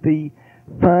that the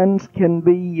funds can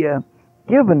be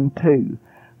given to.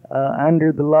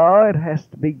 Under the law, it has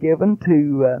to be given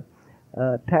to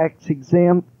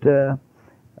tax-exempt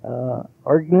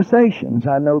organizations.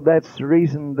 I know that's the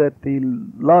reason that the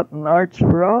Lawton Arts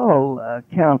for All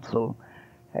Council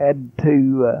had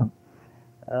to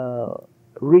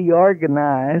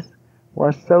reorganize,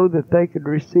 was so that they could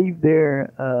receive their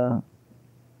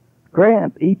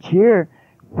grant each year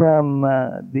from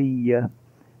the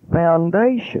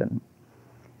foundation.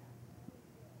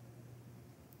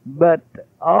 But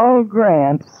all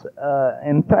grants,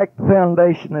 in fact, the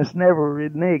foundation has never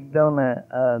reneged on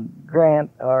a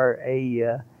grant or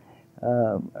a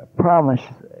promise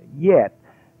yet,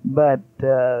 but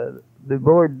the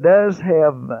board does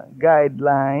have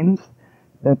guidelines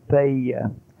that they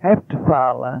have to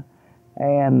follow.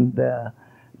 And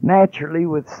naturally,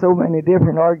 with so many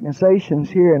different organizations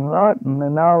here in Lawton,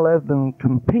 and all of them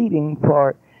competing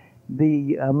for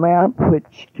the amount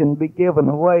which can be given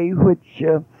away, which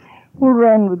will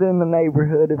run within the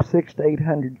neighborhood of $600,000 to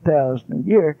 $800,000 a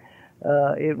year,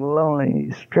 it will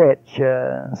only stretch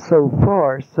so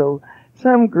far. So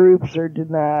some groups are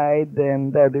denied,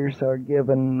 and others are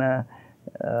given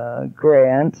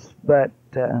grants, but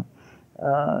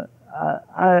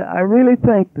I really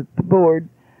think that the board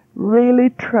really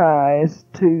tries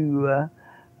to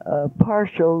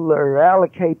partial or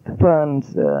allocate the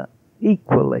funds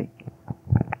equally.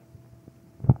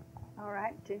 All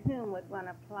right. To whom would one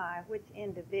apply? Which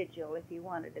individual if you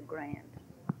wanted a grant?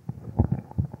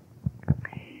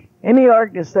 Any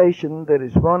organization that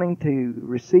is wanting to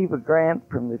receive a grant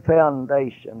from the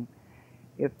foundation,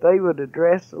 if they would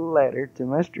address a letter to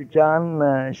Mr.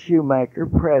 John Shoemaker,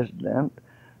 President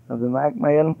of the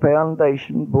MacMahan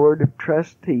Foundation Board of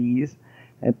Trustees,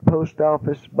 at Post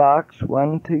Office Box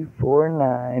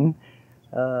 1249,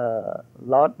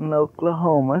 Lawton,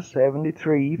 Oklahoma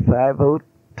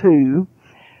 73502,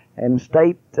 and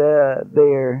state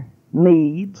their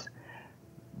needs.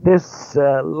 This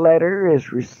letter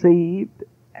is received,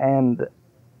 and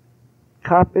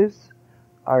copies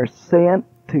are sent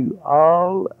to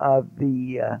all of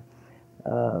the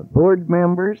board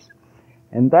members,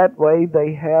 and that way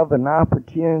they have an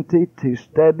opportunity to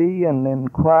study and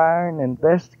inquire and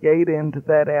investigate into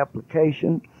that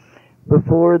application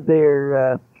before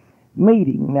their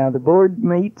meeting. Now, the board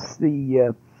meets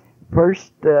the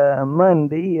first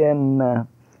Monday in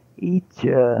each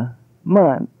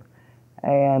month,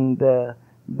 and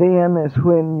then is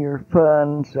when your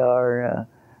funds are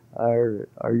or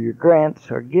your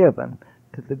grants are given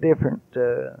to the different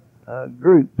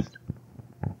groups.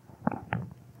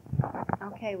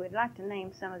 Okay, we'd like to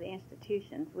name some of the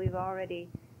institutions. We've already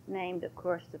named, of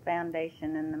course, the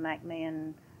foundation and the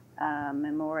MacMahan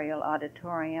Memorial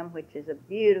Auditorium, which is a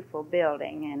beautiful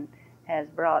building and has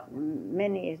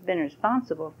been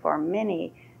responsible for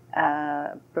many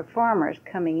performers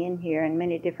coming in here and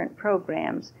many different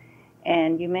programs.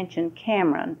 And you mentioned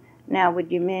Cameron. Now,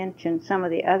 would you mention some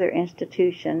of the other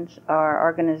institutions or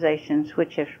organizations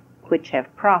which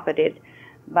have profited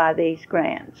by these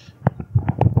grants?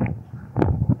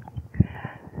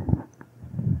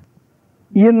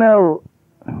 You know,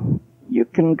 you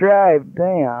can drive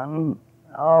down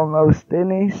almost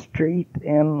any street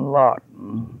in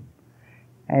Lawton,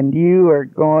 and you are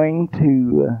going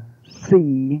to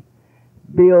see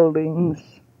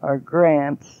buildings or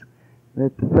grants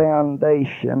that the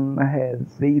foundation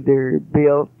has either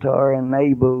built or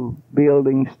enabled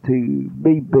buildings to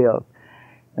be built.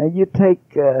 Now, you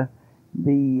take the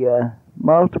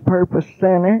multipurpose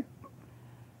center.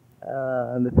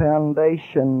 The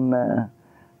foundation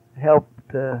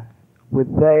helped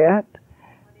with that.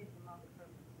 What is the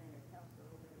multipurpose center? Tell us a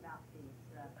little bit about these.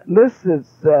 This is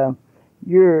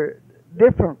your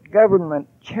different government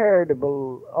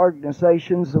charitable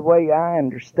organizations, the way I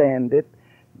understand it,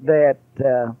 that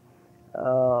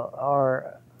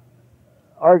are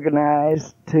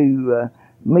organized to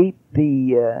meet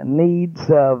the needs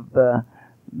of the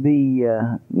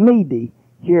needy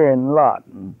here in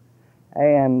Lawton.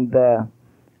 And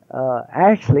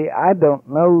actually, I don't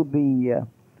know the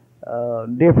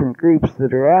different groups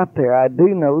that are out there. I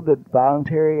do know that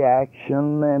Voluntary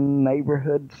Action and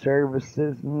Neighborhood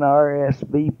Services and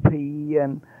RSVP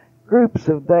and groups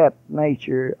of that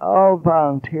nature, all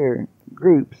volunteer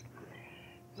groups.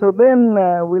 So then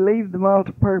we leave the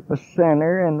multipurpose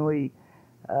center and we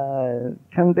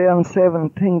come down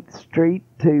 17th Street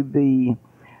to the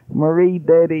Marie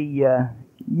Deddy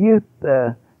Youth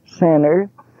Center.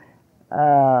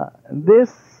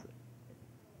 This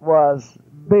was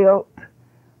built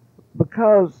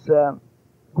because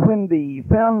when the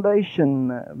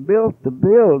foundation built the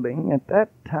building at that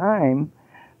time,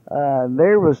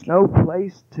 there was no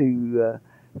place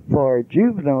for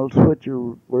juveniles which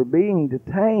were being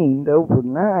detained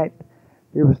overnight.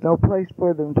 There was no place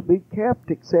for them to be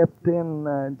kept except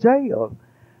in jail.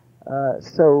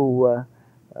 So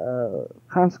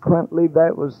consequently,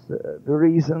 that was the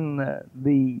reason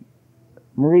the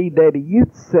Marie Deddy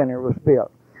Youth Center was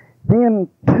built. Then,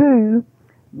 too,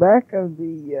 back of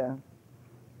the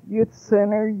Youth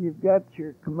Center, you've got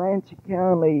your Comanche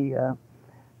County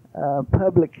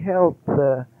Public Health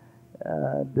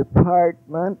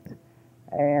Department,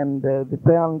 and the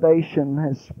foundation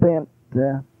has spent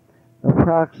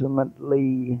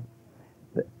approximately,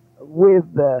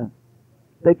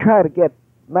 they try to get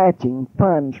matching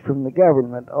funds from the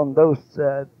government on those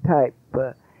type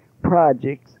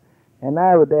projects, and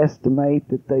I would estimate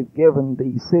that they've given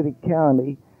the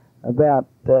city-county about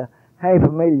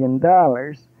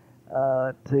 $500,000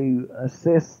 to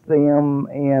assist them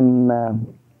in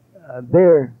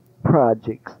their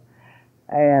projects.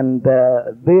 And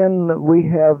then we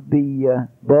have the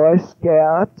Boy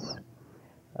Scouts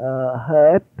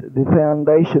hut. The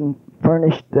foundation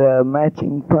furnished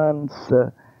matching funds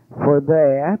for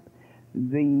that.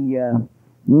 The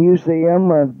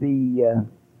Museum of the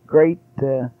Great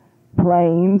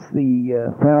Plains,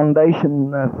 the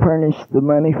foundation furnished the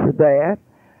money for that.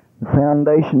 The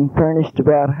foundation furnished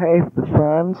about half the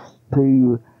funds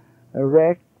to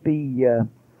erect the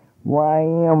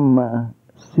YMCA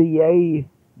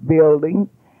building.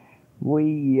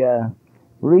 We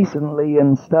recently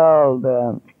installed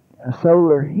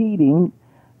solar heating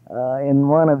in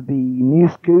one of the new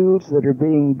schools that are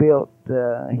being built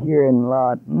here in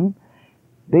Lawton.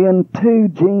 Then, too,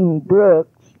 Gene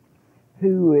Brooks,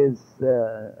 who is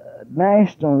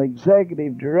National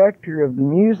Executive Director of the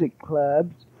music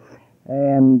clubs,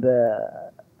 and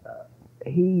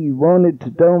he wanted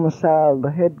to domicile the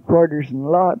headquarters in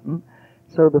Lawton,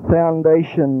 so the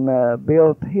foundation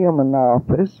built him an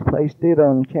office, placed it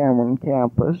on Cameron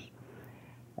campus,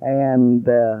 and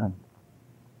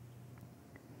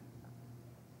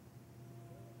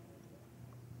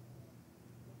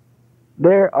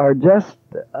there are just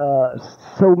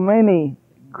so many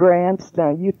grants. Now,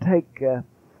 you take,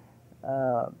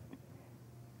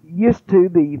 used to,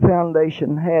 the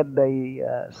foundation had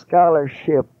a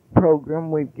scholarship program.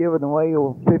 We've given away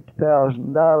over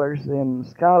 $50,000 in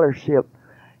scholarship.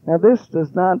 Now, this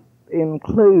does not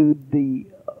include the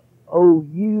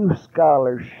OU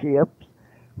scholarships,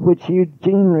 which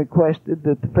Eugene requested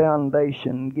that the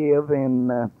foundation give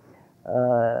in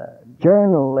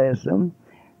journalism,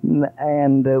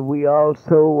 and we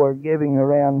also are giving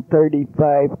around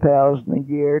 $35,000 a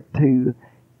year to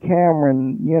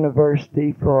Cameron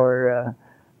University for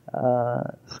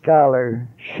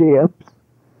scholarships.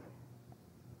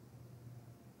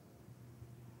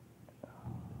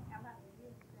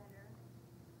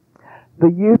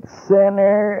 The Youth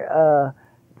Center,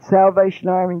 Salvation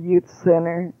Army Youth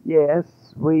Center,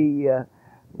 yes, we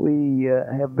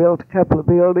have built a couple of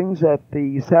buildings at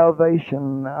the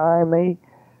Salvation Army,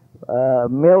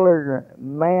 Miller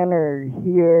Manor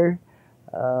here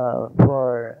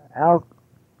for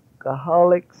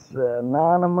Alcoholics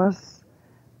Anonymous,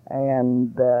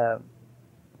 and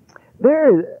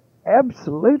there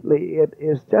absolutely it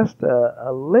is just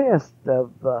a list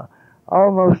of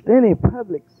almost any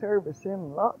public service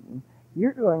in Lawton.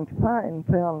 You're going to find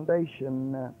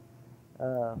foundation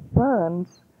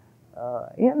funds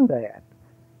in that.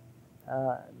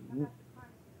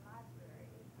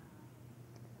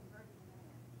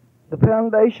 The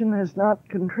foundation has not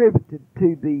contributed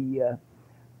to the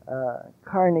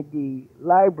Carnegie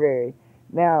Library.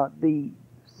 Now, the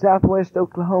Southwest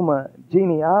Oklahoma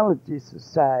Genealogy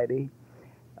Society,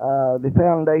 the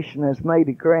foundation has made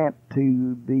a grant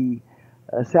to the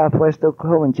Southwest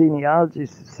Oklahoma Genealogy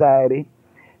Society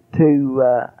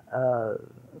to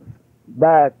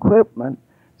buy equipment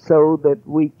so that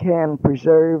we can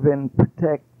preserve and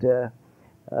protect the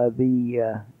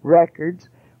records.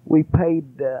 We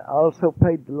also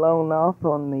paid the loan off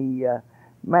on the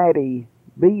Mattie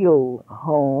Beal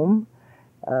home,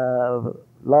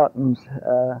 Lawton's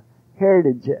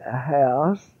Heritage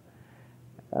House,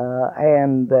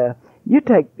 and you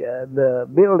take the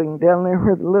building down there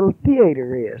where the little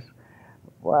theater is.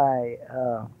 Why,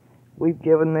 we've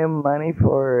given them money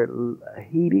for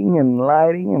heating and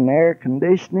lighting and air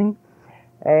conditioning,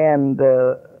 and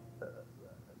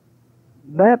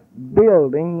that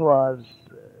building was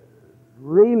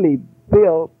really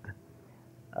built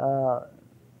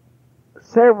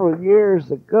several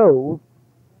years ago.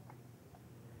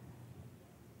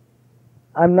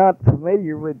 I'm not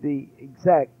familiar with the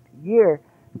exact year,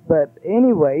 but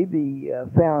anyway, the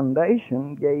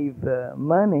foundation gave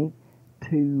money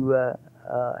to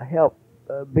help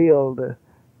build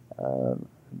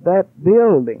that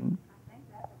building. I think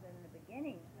that was in the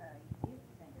beginning youth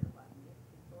center, wasn't it?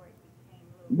 Before it became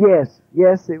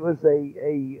Yes, it was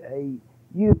a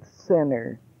youth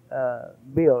center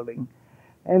building.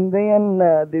 And then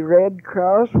the Red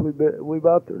Cross, we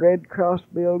bought the Red Cross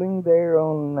building there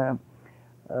on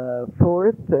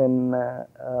 4th and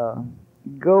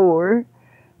Gore.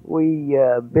 We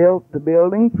built the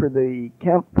building for the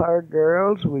Campfire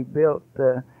Girls. We built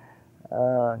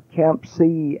Camp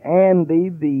C. Andy,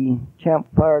 the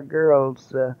Campfire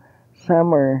Girls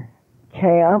summer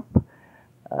camp.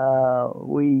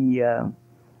 We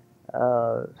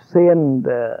send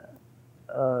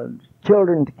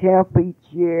children to camp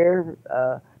each year.